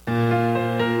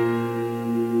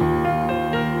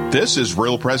This is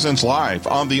Real Presence Live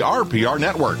on the RPR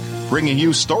Network, bringing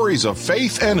you stories of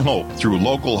faith and hope through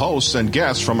local hosts and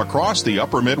guests from across the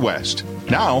upper Midwest.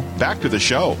 Now, back to the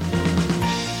show.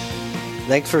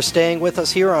 Thanks for staying with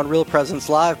us here on Real Presence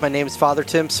Live. My name is Father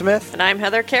Tim Smith. And I'm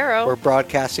Heather Caro. We're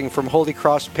broadcasting from Holy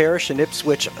Cross Parish in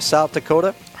Ipswich, South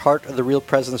Dakota, heart of the Real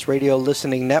Presence Radio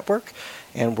listening network.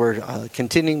 And we're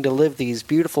continuing to live these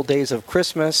beautiful days of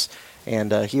Christmas.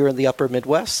 And here in the upper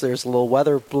Midwest, there's a little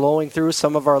weather blowing through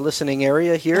some of our listening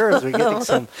area here as we're getting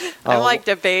some I'm like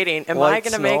debating, am I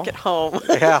going to make it home?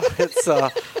 Yeah, it's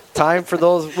time for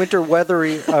those winter weather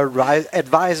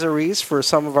advisories for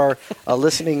some of our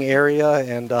listening area.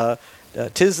 And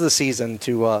 'tis the season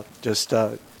to just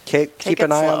keep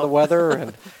an eye on the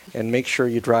weather and make sure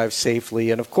you drive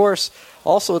safely. And, of course,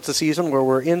 also it's a season where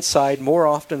we're inside more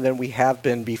often than we have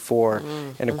been before.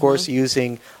 And, of course,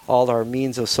 using all our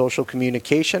means of social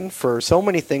communication for so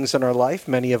many things in our life.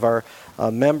 Many of our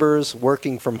members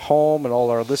working from home and all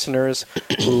our listeners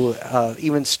who,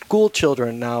 even school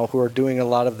children now who are doing a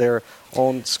lot of their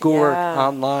own schoolwork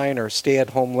online or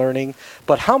stay-at-home learning.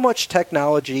 But how much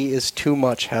technology is too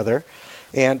much, Heather?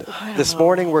 And this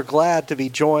morning we're glad to be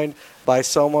joined by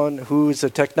someone who's a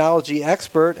technology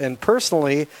expert and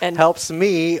personally helps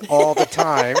me all the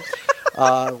time.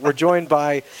 We're joined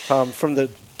by, from the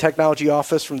technology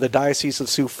office from the Diocese of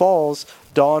Sioux Falls,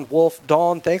 Dawn Wolf.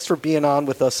 Dawn, thanks for being on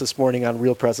with us this morning on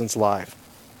Real Presence Live.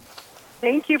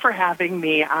 Thank you for having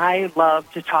me. I love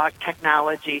to talk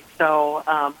technology,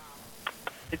 so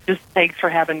just thanks for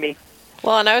having me.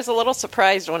 Well, and I was a little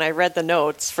surprised when I read the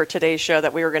notes for today's show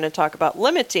that we were going to talk about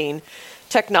limiting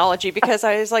technology, because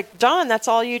I was like, Dawn, that's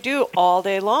all you do all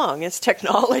day long is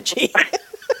technology.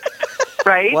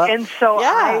 Right? Well, and so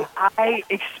I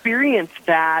experienced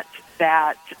that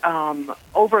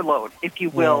overload, if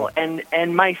you will,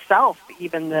 and myself,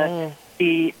 even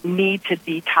the need to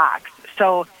detox.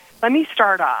 So let me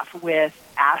start off with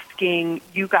asking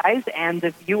you guys and the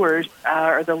viewers,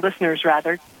 or the listeners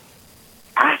rather,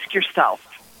 ask yourself,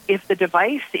 if the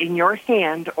device in your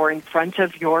hand or in front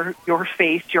of your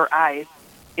face, your eyes,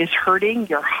 is hurting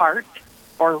your heart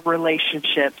or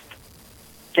relationships,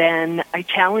 then I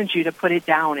challenge you to put it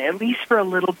down, at least for a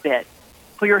little bit.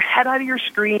 Pull your head out of your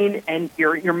screen and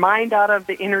your mind out of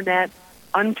the internet,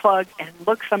 unplug, and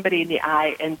look somebody in the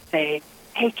eye and say,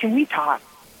 hey, can we talk?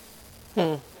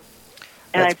 And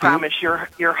I promise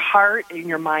your heart and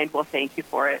your mind will thank you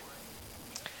for it.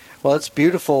 Well, it's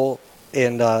beautiful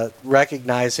in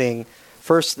recognizing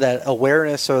first that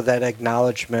awareness or that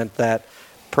acknowledgement that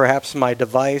perhaps my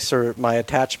device or my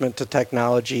attachment to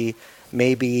technology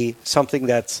may be something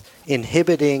that's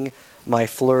inhibiting my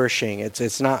flourishing.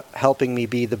 It's not helping me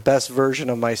be the best version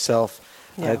of myself.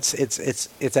 Yeah.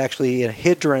 It's actually a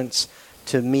hindrance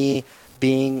to me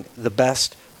being the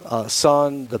best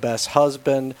son, the best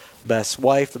husband, best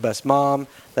wife, the best mom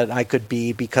that I could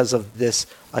be because of this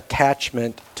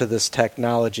attachment to this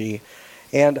technology.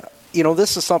 And, you know,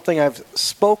 this is something I've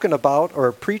spoken about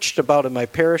or preached about in my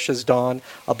parishes, Dawn,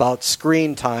 about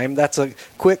screen time. That's a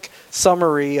quick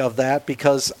summary of that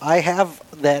because I have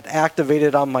that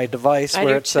activated on my device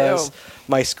where it says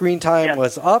my screen time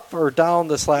was up or down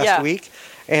this last week.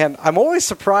 And I'm always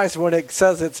surprised when it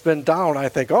says it's been down. I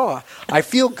think, I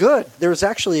feel good. There's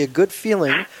actually a good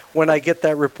feeling when I get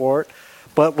that report.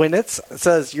 But when it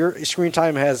says your screen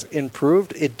time has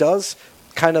improved, it does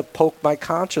kind of poke my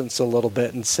conscience a little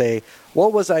bit and say,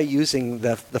 what was I using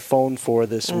the phone for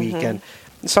this week? And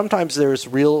sometimes there's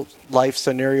real life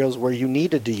scenarios where you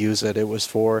needed to use it. It was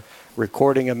for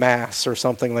recording a mass or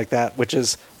something like that, which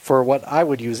is for what I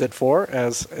would use it for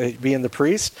as being the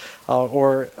priest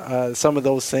or some of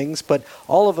those things. But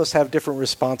all of us have different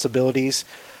responsibilities.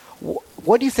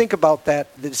 What do you think about that,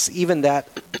 even that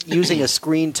using a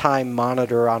screen time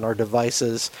monitor on our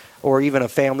devices or even a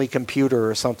family computer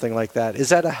or something like that? Is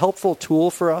that a helpful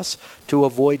tool for us to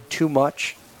avoid too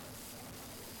much?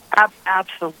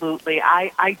 Absolutely.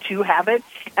 I too have it,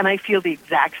 and I feel the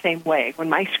exact same way. When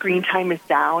my screen time is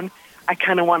down, I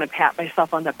kind of want to pat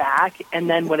myself on the back, and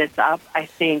then when it's up, I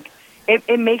think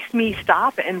it makes me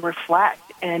stop and reflect.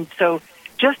 And so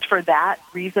just for that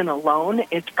reason alone,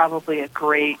 it's probably a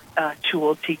great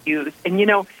tool to use. And, you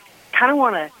know, I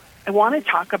want to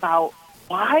talk about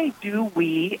why do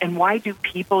we and why do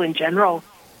people in general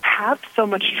have so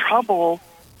much trouble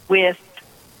with,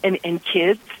 and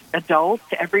kids, adults,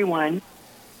 everyone,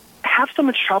 have so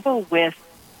much trouble with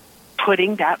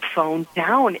putting that phone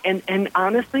down. And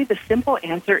honestly, the simple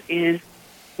answer is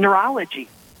neurology.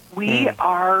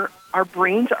 Our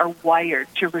brains are wired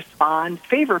to respond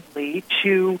favorably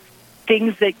to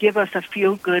things that give us a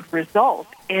feel-good result.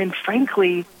 And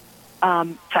frankly,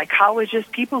 psychologists,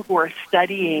 people who are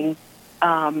studying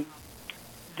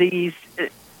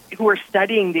who are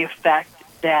studying the effect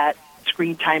that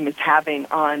screen time is having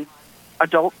on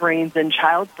adult brains and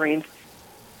child brains.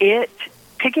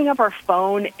 Picking up our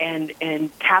phone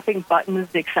and tapping buttons,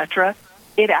 etc.,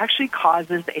 it actually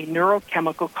causes a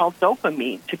neurochemical called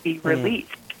dopamine to be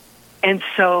released. And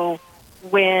so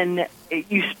when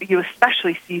you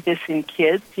especially see this in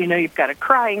kids, you've got a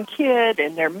crying kid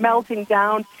and they're melting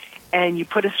down, and you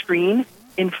put a screen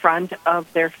in front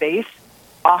of their face,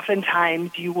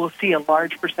 oftentimes you will see, a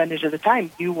large percentage of the time,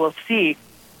 you will see,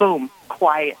 boom,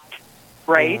 quiet,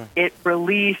 right? It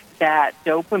released that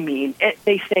dopamine.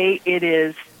 They say it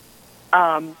is,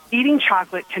 eating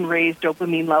chocolate can raise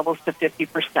dopamine levels to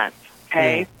 50%,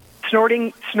 okay?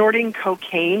 Snorting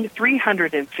cocaine,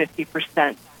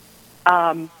 350%.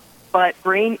 But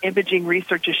brain imaging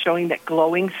research is showing that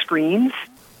glowing screens,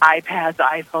 iPads,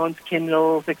 iPhones,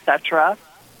 Kindles, etc.,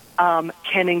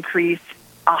 can increase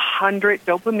 100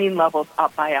 dopamine levels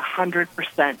up by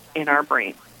 100% in our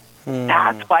brain.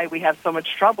 That's why we have so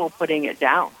much trouble putting it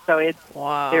down. So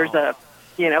there's a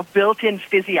built-in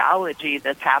physiology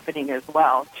that's happening as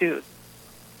well too.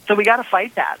 So we got to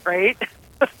fight that, right?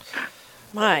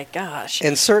 My gosh!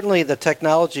 And certainly the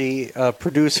technology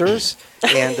producers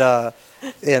and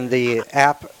the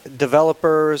app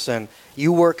developers, and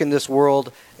you work in this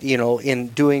world, in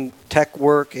doing tech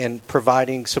work and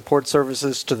providing support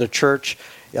services to the church.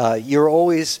 You're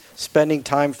always spending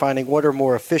time finding what are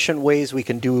more efficient ways we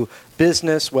can do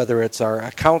business, whether it's our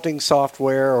accounting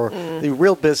software or the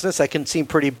real business. That can seem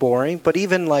pretty boring, but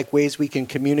even like ways we can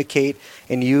communicate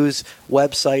and use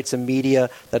websites and media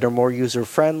that are more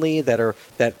user-friendly,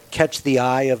 that catch the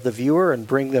eye of the viewer and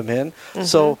bring them in.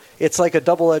 So it's like a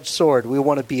double-edged sword. We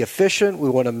want to be efficient. We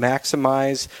want to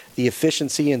maximize the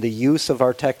efficiency and the use of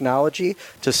our technology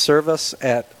to serve us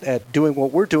at doing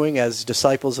what we're doing as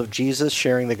disciples of Jesus,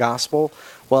 sharing the gospel,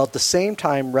 while at the same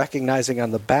time recognizing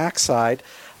on the backside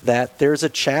that there's a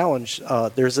challenge,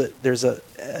 there's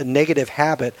a negative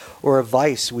habit or a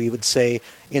vice, we would say,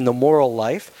 in the moral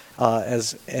life,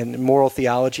 and moral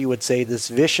theology would say this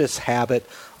vicious habit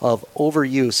of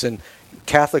overuse. And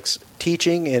Catholic's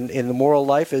teaching in the moral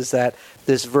life is that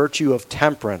this virtue of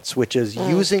temperance, which is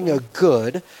using a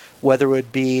good, whether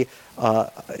it be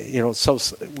so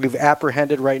we've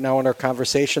apprehended right now in our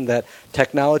conversation that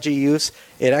technology use,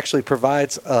 it actually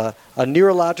provides a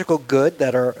neurological good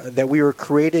that we were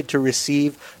created to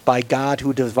receive by God,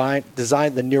 who designed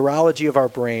the neurology of our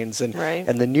brains and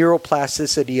the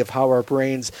neuroplasticity of how our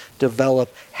brains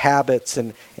develop habits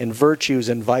and virtues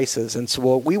and vices. And so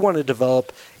what we want to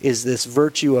develop is this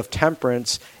virtue of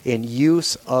temperance in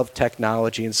use of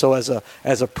technology. And so as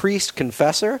a priest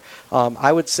confessor,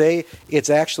 I would say it's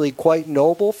actually quite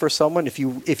noble for someone if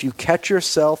you catch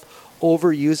yourself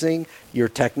overusing your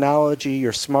technology,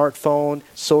 your smartphone,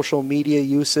 social media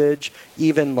usage,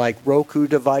 even like Roku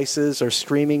devices or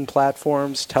streaming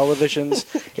platforms, televisions.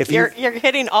 If you're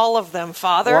hitting all of them,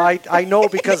 Father. Well, I know,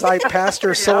 because I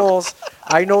pastor souls.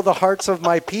 I know the hearts of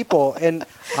my people, and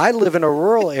I live in a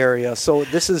rural area, so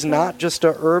this is not just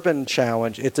an urban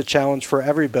challenge. It's a challenge for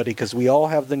everybody because we all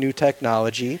have the new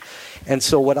technology. And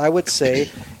so what I would say,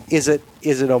 is it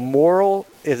a mortal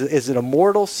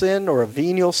sin or a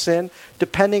venial sin,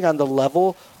 depending on the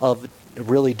level of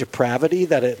really depravity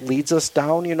that it leads us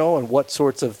down, and what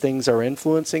sorts of things are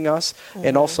influencing us,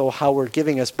 and also how we're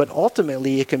giving us. But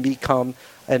ultimately, it can become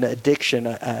an addiction,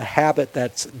 a habit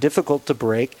that's difficult to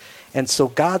break. And so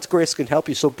God's grace can help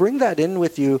you. So bring that in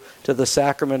with you to the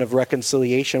sacrament of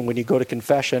reconciliation when you go to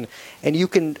confession, and you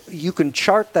can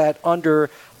chart that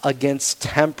against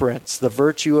temperance, the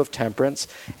virtue of temperance.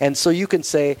 And so you can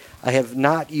say, I have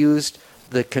not used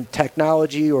the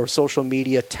technology or social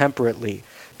media temperately.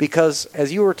 Because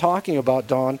as you were talking about,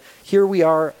 Dawn, here we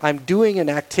are, I'm doing an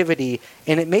activity,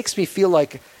 and it makes me feel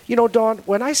like, Dawn,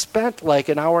 when I spent like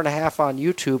an hour and a half on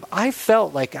YouTube, I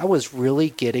felt like I was really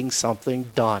getting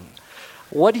something done.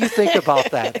 What do you think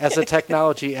about that as a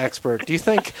technology expert? Do you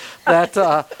think that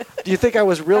I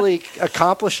was really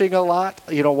accomplishing a lot,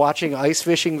 watching ice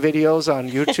fishing videos on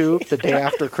YouTube the day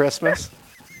after Christmas?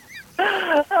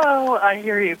 Oh, I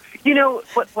hear you.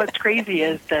 What's crazy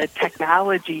is the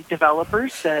technology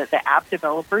developers, the app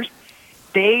developers,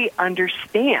 they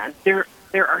understand. There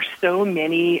are so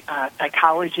many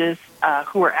psychologists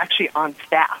who are actually on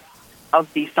staff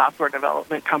of these software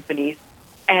development companies.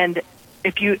 And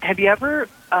have you ever,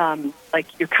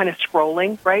 you're kind of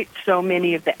scrolling, right? So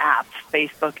many of the apps,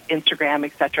 Facebook, Instagram,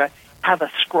 etc., have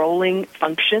a scrolling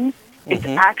function. It's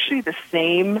actually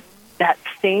that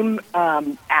same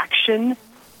action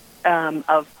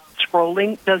of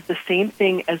controlling does the same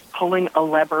thing as pulling a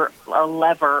lever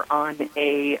on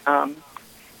a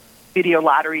video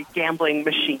lottery gambling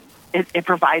machine. It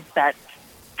provides that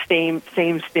same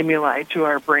stimuli to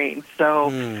our brain.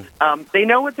 So they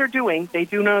know what they're doing. They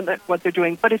do know what they're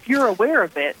doing. But if you're aware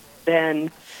of it,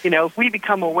 then, if we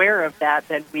become aware of that,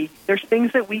 then there's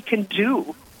things that we can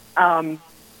do.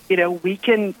 We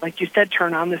can, like you said,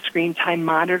 turn on the screen time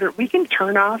monitor. We can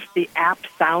turn off the app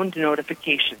sound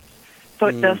notifications so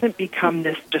it doesn't become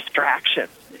this distraction.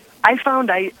 I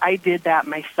found I did that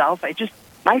myself.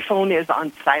 My phone is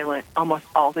on silent almost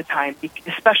all the time,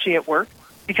 especially at work,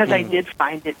 because I did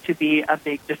find it to be a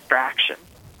big distraction.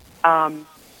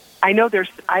 I know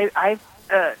I've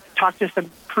talked to some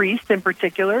priests in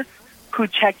particular who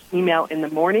check email in the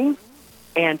morning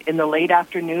and in the late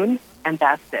afternoon, and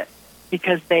that's it.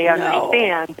 Because they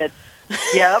understand that,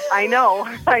 yep, I know.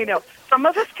 Some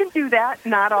of us can do that,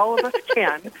 not all of us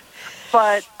can.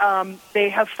 But they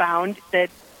have found that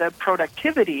the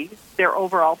productivity, their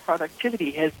overall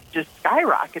productivity has just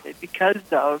skyrocketed because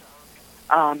of,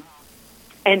 and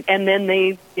then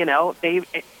they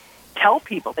tell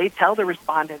people, they tell the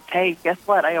respondents, hey, guess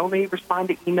what? I only respond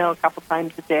to email a couple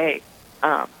times a day,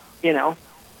 so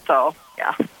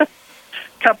yeah,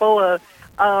 couple of,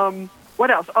 what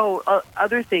else? Oh,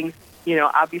 other things,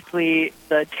 obviously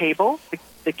the table,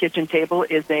 the kitchen table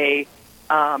is a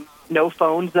no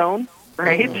phone zone,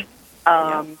 right?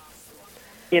 Other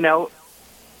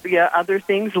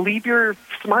things, leave your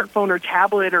smartphone or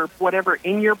tablet or whatever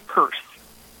in your purse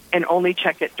and only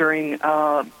check it during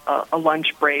a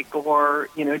lunch break or,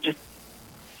 just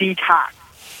detox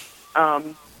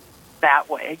that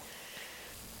way.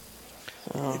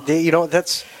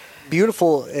 That's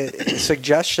beautiful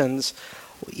suggestions.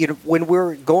 When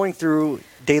we're going through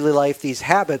daily life, these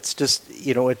habits just,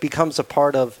 it becomes a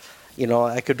part of,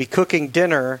 I could be cooking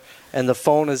dinner and the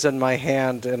phone is in my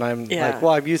hand and I'm like,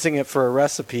 well, I'm using it for a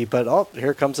recipe, but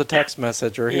here comes a text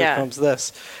message or here comes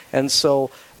this. And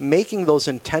so making those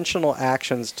intentional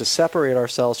actions to separate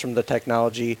ourselves from the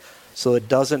technology so it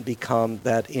doesn't become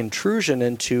that intrusion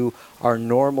into our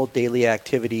normal daily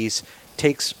activities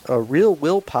takes a real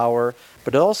willpower,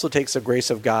 but it also takes the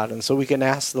grace of God. And so we can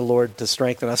ask the Lord to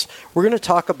strengthen us. We're going to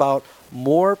talk about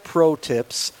more pro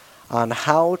tips on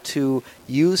how to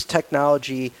use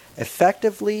technology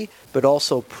effectively, but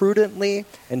also prudently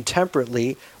and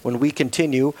temperately when we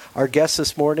continue. Our guest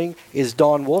this morning is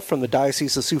Dawn Wolf from the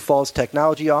Diocese of Sioux Falls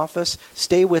Technology Office.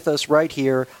 Stay with us right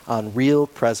here on Real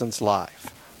Presence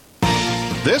Live.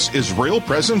 This is Real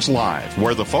Presence Live,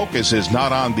 where the focus is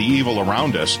not on the evil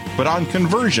around us, but on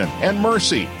conversion and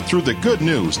mercy through the good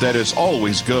news that is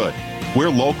always good. We're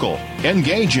local,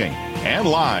 engaging, and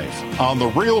live on the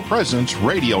Real Presence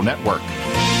Radio Network.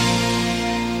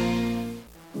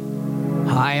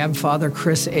 Hi, I'm Father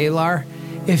Chris Alar.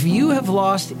 If you have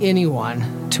lost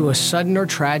anyone to a sudden or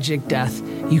tragic death,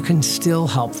 you can still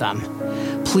help them.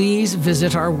 Please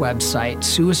visit our website,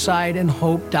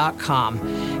 suicideandhope.com,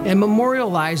 and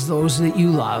memorialize those that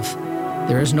you love.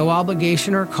 There is no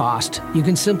obligation or cost. You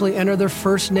can simply enter their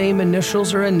first name,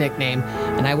 initials, or a nickname,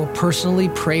 and I will personally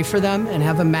pray for them and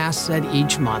have a mass said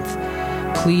each month.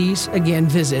 Please, again,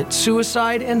 visit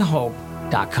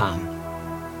suicideandhope.com.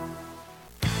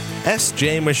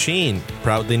 SJ Machine,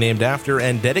 proudly named after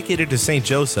and dedicated to St.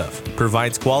 Joseph,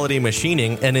 provides quality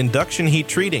machining and induction heat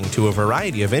treating to a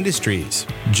variety of industries.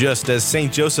 Just as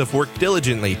St. Joseph worked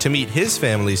diligently to meet his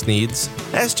family's needs,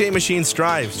 SJ Machine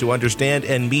strives to understand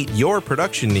and meet your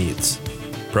production needs.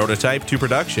 Prototype to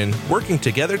production, working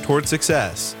together toward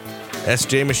success.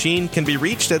 SJ Machine can be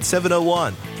reached at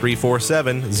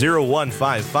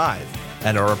 701-347-0155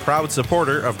 and are a proud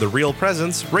supporter of the Real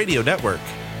Presence Radio Network.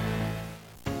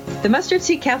 The Mustard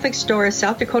Seed Catholic Store is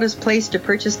South Dakota's place to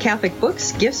purchase Catholic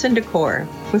books, gifts, and decor.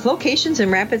 With locations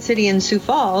in Rapid City and Sioux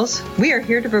Falls, we are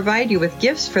here to provide you with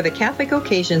gifts for the Catholic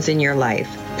occasions in your life.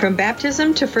 From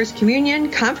baptism to First Communion,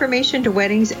 confirmation to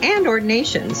weddings, and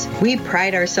ordinations, we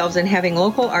pride ourselves in having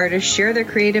local artists share their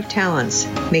creative talents,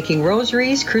 making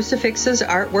rosaries, crucifixes,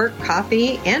 artwork,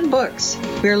 coffee, and books.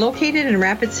 We are located in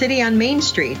Rapid City on Main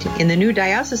Street, in the new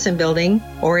Diocesan Building,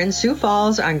 or in Sioux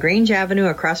Falls on Grange Avenue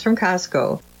across from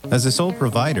Costco. As a sole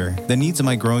provider, the needs of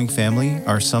my growing family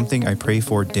are something I pray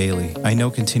for daily. I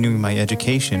know continuing my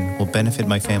education will benefit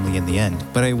my family in the end,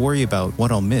 but I worry about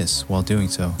what I'll miss while doing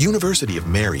so. University of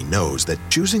Mary knows that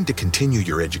choosing to continue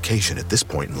your education at this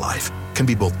point in life can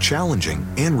be both challenging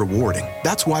and rewarding.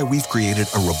 That's why we've created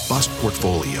a robust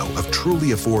portfolio of truly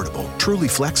affordable, truly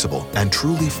flexible, and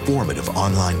truly formative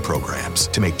online programs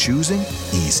to make choosing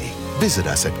easy. Visit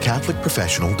us at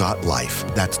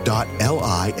catholicprofessional.life. That's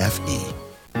 .life.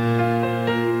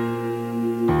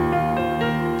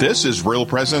 This is Real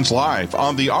Presence Live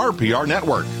on the RPR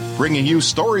Network, bringing you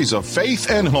stories of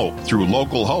faith and hope through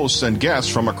local hosts and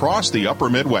guests from across the upper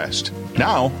Midwest.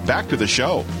 Now, back to the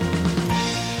show.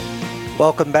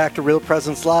 Welcome back to Real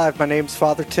Presence Live. My name's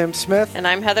Father Tim Smith. And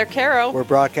I'm Heather Caro. We're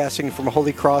broadcasting from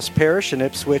Holy Cross Parish in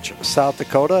Ipswich, South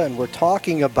Dakota, and we're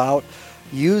talking about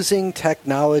using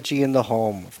technology in the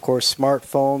home. Of course,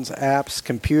 smartphones, apps,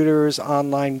 computers,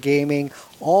 online gaming,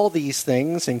 all these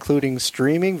things, including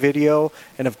streaming video,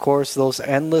 and of course, those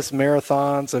endless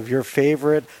marathons of your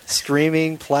favorite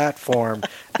streaming platform.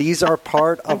 These are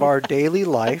part of our daily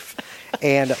life,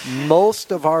 and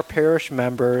most of our parish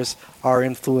members are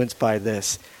influenced by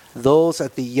this. Those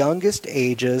at the youngest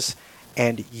ages,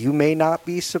 and you may not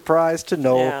be surprised to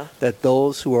know that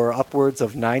those who are upwards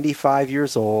of 95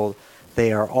 years old,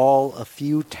 they are all a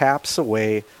few taps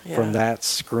away from that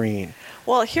screen.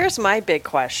 Well, here's my big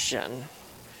question.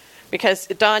 Because,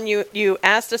 Don, you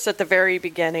asked us at the very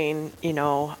beginning,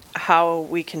 how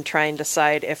we can try and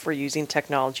decide if we're using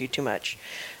technology too much.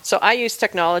 So I use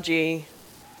technology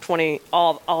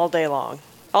all day long.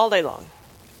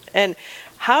 And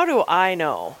how do I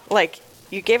know? Like,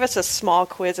 you gave us a small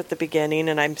quiz at the beginning,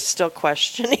 and I'm still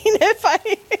questioning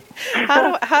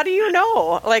how do you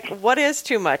know? Like, what is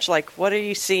too much? Like, what are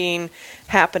you seeing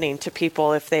happening to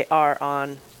people if they are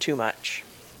on too much?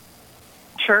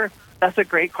 Sure. That's a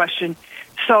great question.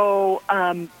 So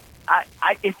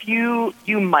if you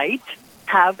might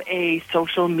have a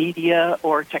social media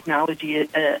or technology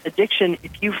addiction,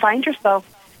 if you find yourself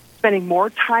spending more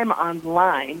time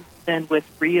online than with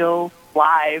real,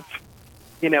 live,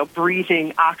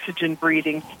 breathing,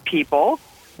 oxygen-breathing people,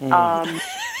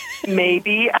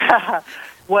 maybe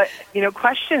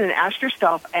question and ask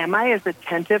yourself, am I as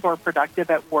attentive or productive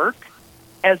at work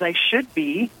as I should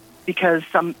be? Because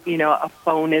a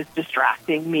phone is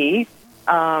distracting me.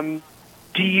 Do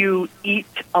you eat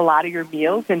a lot of your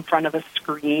meals in front of a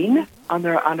screen on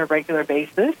a regular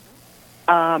basis?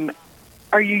 Are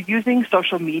you using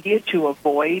social media to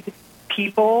avoid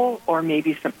people or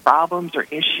maybe some problems or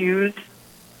issues?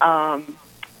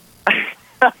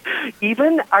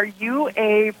 Even, are you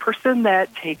a person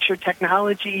that takes your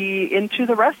technology into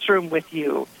the restroom with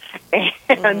you?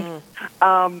 And,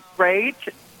 right?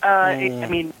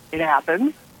 It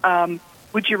happens.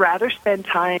 Would you rather spend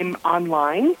time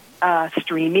online,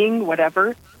 streaming,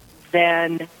 whatever,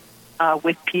 than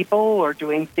with people or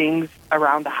doing things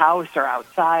around the house or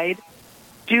outside?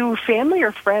 Do family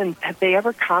or friends, have they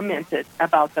ever commented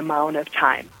about the amount of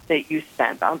time that you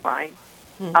spend online?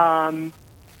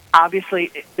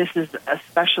 Obviously, this is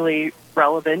especially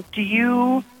relevant. Do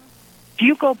you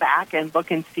go back and look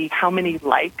and see how many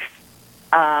likes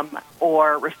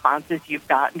or responses you've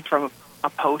gotten from a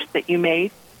post that you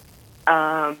made?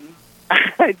 Do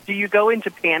you go into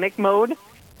panic mode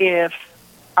if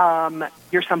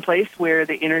you're someplace where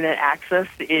the internet access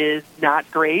is not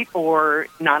great or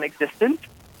non-existent?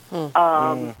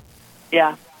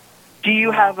 Yeah. Do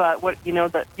you have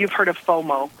you've heard of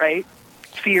FOMO, right?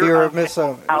 Fear of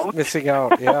missing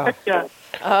out. Yeah. Yeah.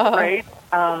 Right.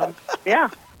 Yeah.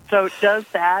 So does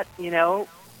that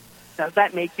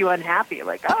make you unhappy?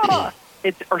 Like,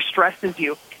 or stresses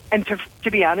you? And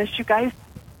to be honest, you guys,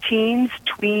 teens,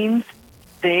 tweens,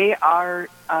 they are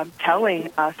telling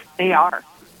us they are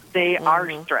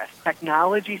stressed.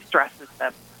 Technology stresses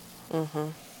them. Mm-hmm.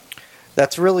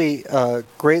 That's really a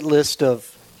great list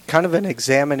of kind of an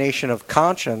examination of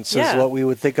conscience is what we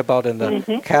would think about in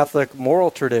the Catholic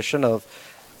moral tradition of,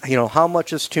 how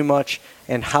much is too much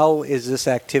and how is this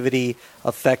activity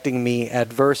affecting me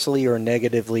adversely or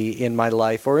negatively in my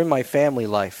life or in my family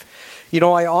life.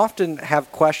 I often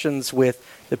have questions with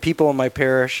the people in my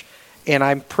parish, and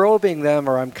I'm probing them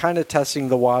or I'm kind of testing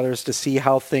the waters to see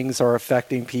how things are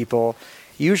affecting people.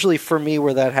 Usually for me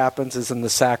where that happens is in the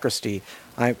sacristy.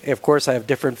 Of course, I have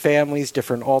different families,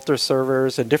 different altar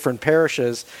servers, and different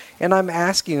parishes, and I'm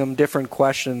asking them different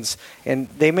questions, and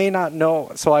they may not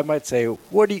know. So I might say,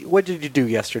 what did you do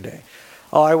yesterday?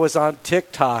 Oh, I was on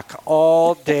TikTok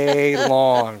all day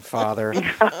long, Father.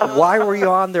 Why were you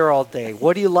on there all day?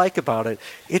 What do you like about it?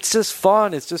 It's just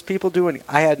fun. It's just people doing it.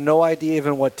 I had no idea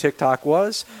even what TikTok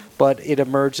was, but it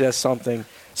emerged as something.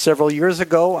 Several years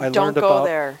ago, I learned about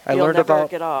the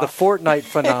Fortnite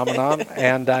phenomenon,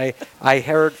 and I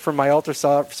heard from my altar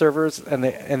servers, and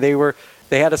they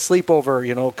had a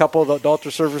sleepover, a couple of the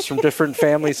altar servers from different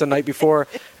families the night before,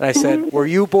 and I said, "Were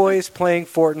you boys playing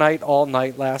Fortnite all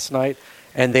night last night?"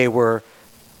 And they were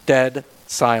dead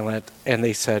silent, and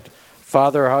they said,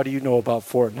 "Father, how do you know about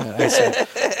Fortnite?" I said,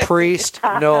 "Priest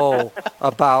know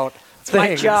about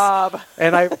My job.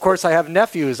 And of course, I have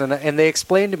nephews, and they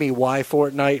explained to me why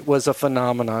Fortnite was a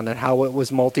phenomenon and how it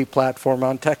was multi-platform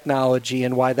on technology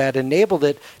and why that enabled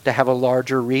it to have a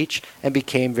larger reach and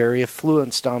became very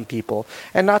influenced on people.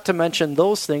 And not to mention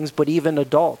those things, but even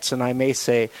adults. And I may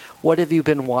say, what have you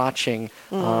been watching?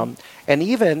 And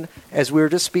even as we were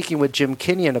just speaking with Jim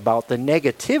Kenyon about the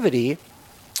negativity,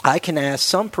 I can ask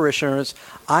some parishioners,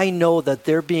 I know that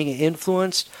they're being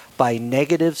influenced by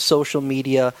negative social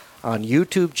media on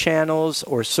YouTube channels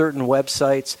or certain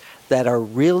websites that are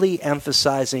really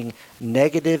emphasizing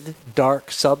negative,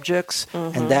 dark subjects,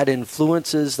 and that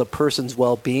influences the person's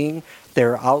well-being,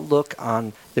 their outlook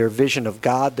on their vision of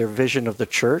God, their vision of the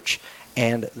church,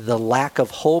 and the lack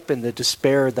of hope and the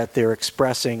despair that they're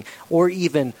expressing, or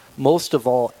even, most of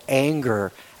all,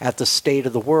 anger at the state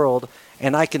of the world.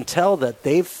 And I can tell that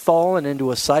they've fallen into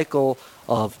a cycle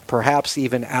of perhaps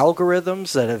even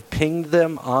algorithms that have pinged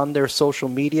them on their social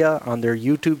media, on their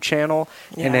YouTube channel,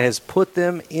 and it has put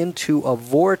them into a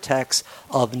vortex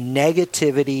of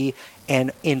negativity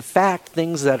and, in fact,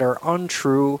 things that are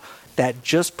untrue that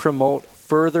just promote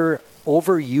further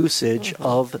overusage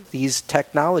of these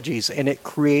technologies. And it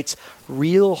creates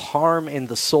real harm in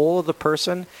the soul of the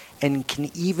person and can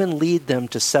even lead them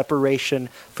to separation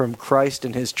from Christ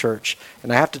and his church.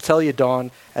 And I have to tell you,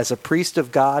 Dawn, as a priest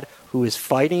of God who is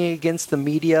fighting against the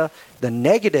media, the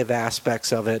negative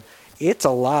aspects of it, it's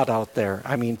a lot out there.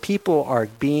 I mean, people are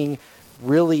being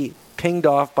really pinged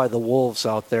off by the wolves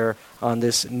out there on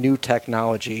this new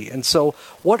technology. And so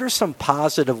what are some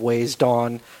positive ways,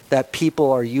 Dawn, that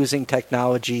people are using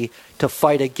technology to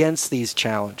fight against these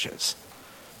challenges?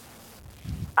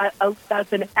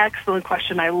 That's an excellent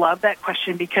question. I love that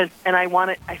question because, and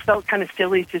I felt kind of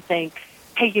silly to think,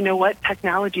 hey, you know what?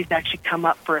 Technology's actually come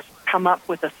up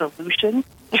with a solution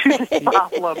to this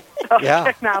problem of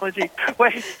technology,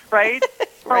 right?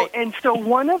 Oh, and so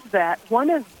one of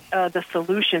the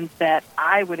solutions that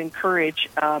I would encourage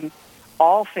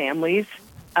all families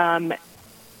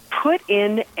put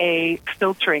in a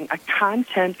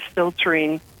content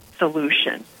filtering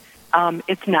solution.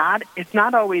 It's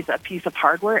not always a piece of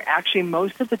hardware. Actually,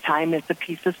 most of the time, it's a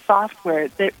piece of software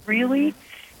that really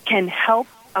can help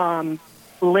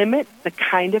limit the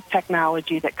kind of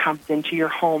technology that comes into your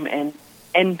home,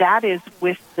 and that is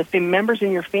with the members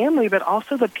in your family, but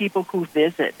also the people who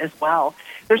visit as well.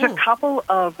 There's a couple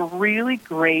of really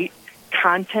great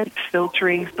content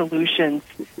filtering solutions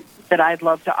that I'd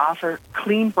love to offer.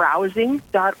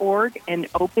 Cleanbrowsing.org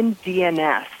and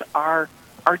OpenDNS are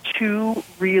two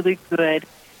really good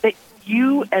that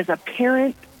you as a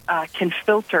parent can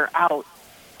filter out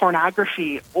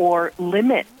pornography or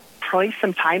place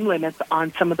some time limits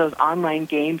on some of those online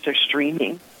games or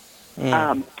streaming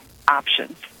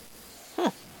options.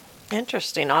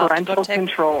 Interesting.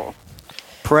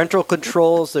 Parental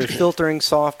controls, there's filtering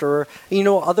software. You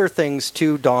know, other things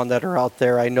too, Dawn, that are out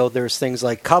there. I know there's things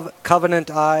like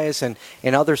Covenant Eyes and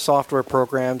other software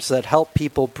programs that help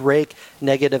people break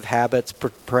negative habits,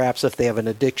 perhaps if they have an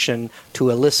addiction to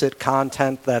illicit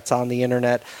content that's on the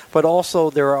internet. But also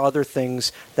there are other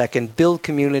things that can build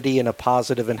community in a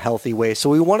positive and healthy way. So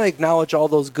we want to acknowledge all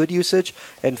those good usage.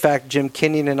 In fact, Jim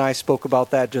Kenyon and I spoke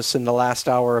about that just in the last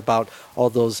hour about all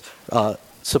those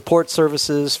support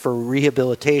services for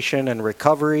rehabilitation and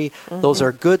recovery. Those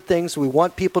are good things. We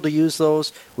want people to use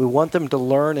those. We want them to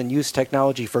learn and use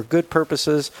technology for good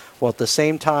purposes, while at the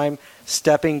same time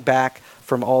stepping back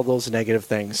from all those negative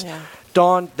things.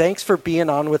 Dawn, thanks for being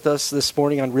on with us this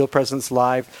morning on Real Presence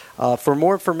Live. For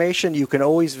more information, you can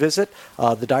always visit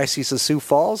the Diocese of Sioux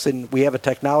Falls, and we have a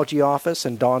technology office,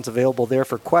 and Dawn's available there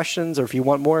for questions, or if you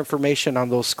want more information on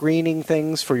those screening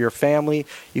things for your family,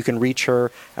 you can reach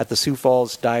her at the Sioux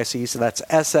Falls Diocese. That's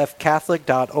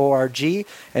sfcatholic.org.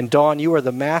 And Dawn, you are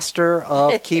the master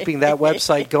of keeping that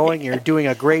website going. You're doing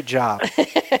a great job.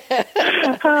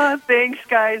 Thanks,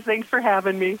 guys. Thanks for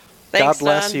having me. Thanks, God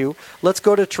bless Don. you. Let's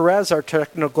go to Therese, our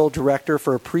technical director,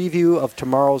 for a preview of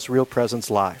tomorrow's Real Presence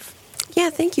Live. Yeah,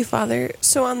 thank you, Father.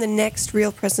 So on the next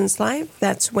Real Presence Live,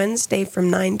 that's Wednesday from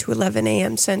 9 to 11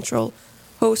 a.m. Central,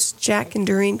 hosts Jack and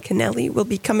Doreen Kennelly will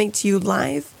be coming to you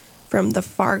live from the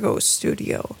Fargo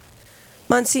studio.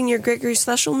 Monsignor Gregory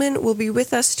Schlesselman will be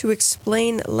with us to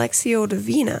explain Lectio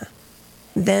Divina.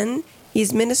 Then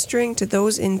he's ministering to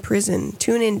those in prison.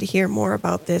 Tune in to hear more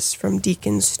about this from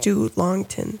Deacon Stu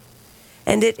Longton.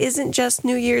 And it isn't just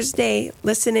New Year's Day.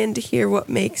 Listen in to hear what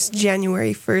makes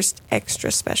January 1st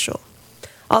extra special.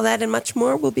 All that and much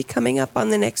more will be coming up on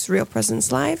the next Real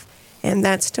Presence Live, and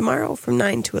that's tomorrow from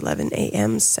 9 to 11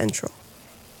 a.m. Central.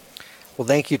 Well,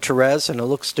 thank you, Therese, and it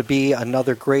looks to be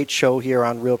another great show here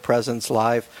on Real Presence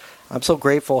Live. I'm so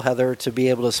grateful, Heather, to be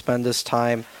able to spend this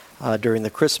time during the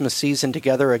Christmas season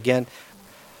together again.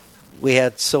 We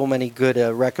had so many good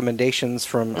recommendations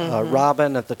from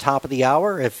Robin at the top of the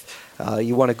hour. If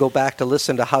you want to go back to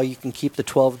listen to how you can keep the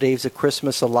 12 days of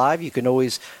Christmas alive, you can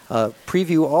always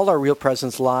preview all our Real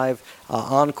Presence Live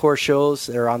encore shows.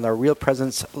 They're on the Real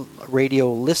Presence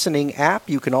Radio listening app.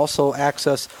 You can also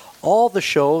access all the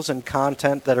shows and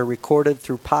content that are recorded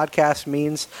through podcast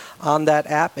means on that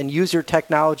app, and use your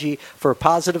technology for a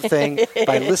positive thing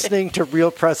by listening to Real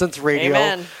Presence Radio.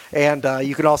 Amen. And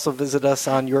you can also visit us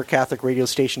on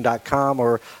yourcatholicradiostation.com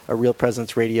or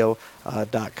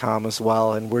realpresenceradio.com as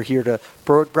well. And we're here to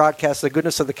broadcast the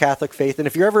goodness of the Catholic faith. And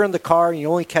if you're ever in the car and you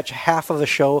only catch half of the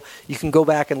show, you can go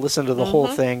back and listen to the whole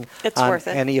thing on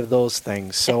any of those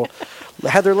things. So,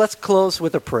 Heather, let's close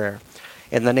with a prayer.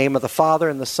 In the name of the Father,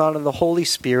 and the Son, and the Holy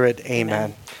Spirit,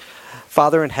 amen.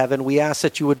 Father in heaven, we ask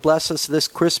that you would bless us this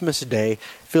Christmas day,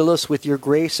 fill us with your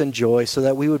grace and joy so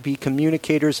that we would be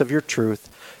communicators of your truth.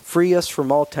 Free us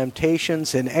from all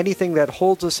temptations and anything that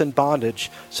holds us in bondage,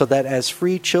 so that as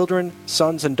free children,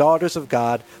 sons and daughters of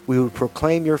God, we would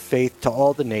proclaim your faith to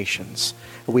all the nations.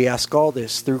 We ask all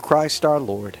this through Christ our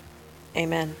Lord.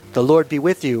 Amen. The Lord be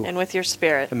with you. And with your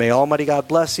spirit. And may Almighty God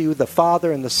bless you, the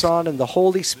Father, and the Son, and the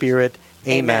Holy Spirit.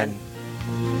 Amen.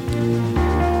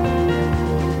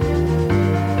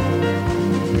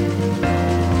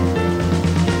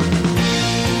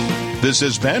 This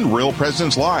has been Real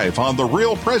Presence Live on the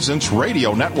Real Presence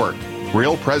Radio Network.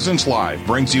 Real Presence Live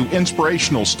brings you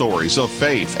inspirational stories of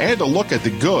faith and a look at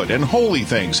the good and holy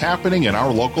things happening in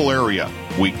our local area.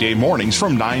 Weekday mornings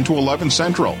from 9 to 11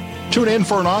 Central. Tune in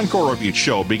for an encore of each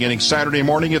show beginning Saturday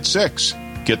morning at 6.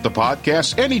 Get the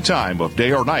podcast any time of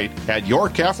day or night at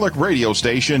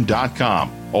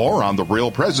yourcatholicradiostation.com or on the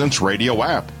Real Presence Radio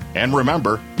app. And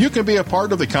remember, you can be a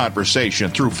part of the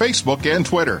conversation through Facebook and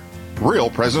Twitter.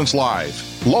 Real Presence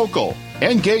Live. Local,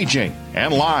 engaging,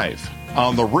 and live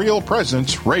on the Real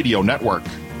Presence Radio Network.